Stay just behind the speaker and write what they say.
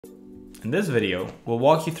In this video, we'll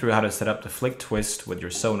walk you through how to set up the Flic Twist with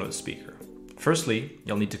your Sonos speaker. Firstly,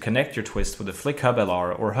 you'll need to connect your Twist with the Flic Hub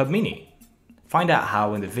LR or Hub Mini. Find out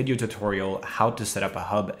how in the video tutorial how to set up a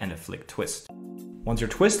hub and a Flic Twist. Once your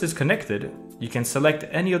Twist is connected, you can select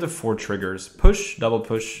any of the 4 triggers: push, double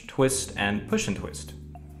push, twist, and push and twist.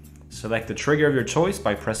 Select the trigger of your choice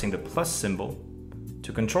by pressing the plus symbol.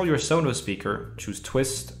 To control your Sonos speaker, choose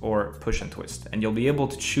twist or push and twist, and you'll be able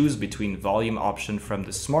to choose between volume option from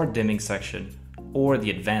the smart dimming section or the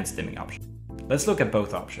advanced dimming option. Let's look at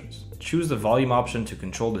both options. Choose the volume option to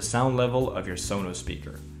control the sound level of your Sonos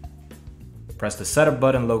speaker. Press the setup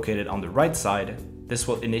button located on the right side. This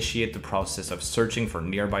will initiate the process of searching for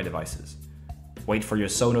nearby devices. Wait for your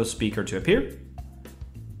Sonos speaker to appear.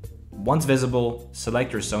 Once visible,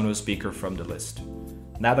 select your Sonos speaker from the list.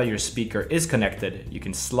 Now that your speaker is connected, you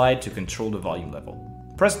can slide to control the volume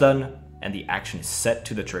level. Press done, and the action is set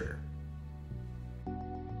to the trigger.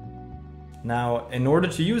 Now, in order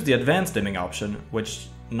to use the advanced dimming option, which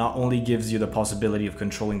not only gives you the possibility of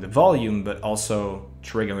controlling the volume, but also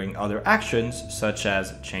triggering other actions, such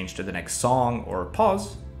as change to the next song or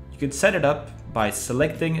pause, you can set it up by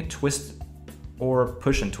selecting twist or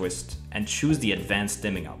push and twist and choose the advanced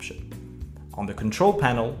dimming option. On the control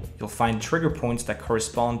panel, you'll find trigger points that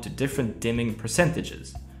correspond to different dimming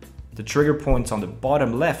percentages. The trigger points on the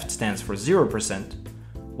bottom left stands for 0%,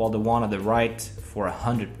 while the one on the right for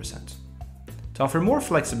 100%. To offer more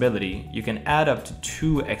flexibility, you can add up to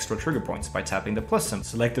 2 extra trigger points by tapping the plus symbol.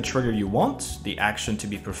 Select the trigger you want the action to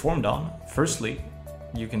be performed on. Firstly,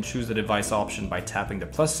 you can choose the device option by tapping the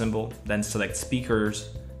plus symbol, then select speakers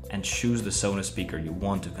and choose the Sonos speaker you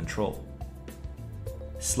want to control.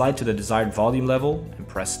 Slide to the desired volume level and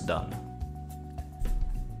press done.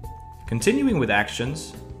 Continuing with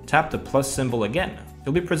actions, tap the plus symbol again.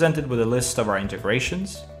 You'll be presented with a list of our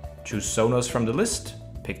integrations. Choose Sonos from the list,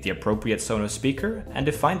 pick the appropriate Sonos speaker, and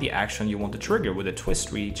define the action you want to trigger with a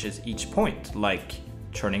twist reaches each point, like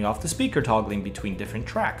turning off the speaker toggling between different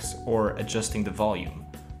tracks or adjusting the volume.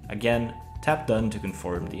 Again, tap done to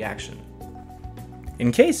confirm the action.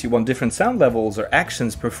 In case you want different sound levels or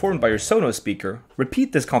actions performed by your Sonos speaker,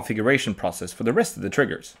 repeat this configuration process for the rest of the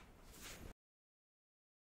triggers.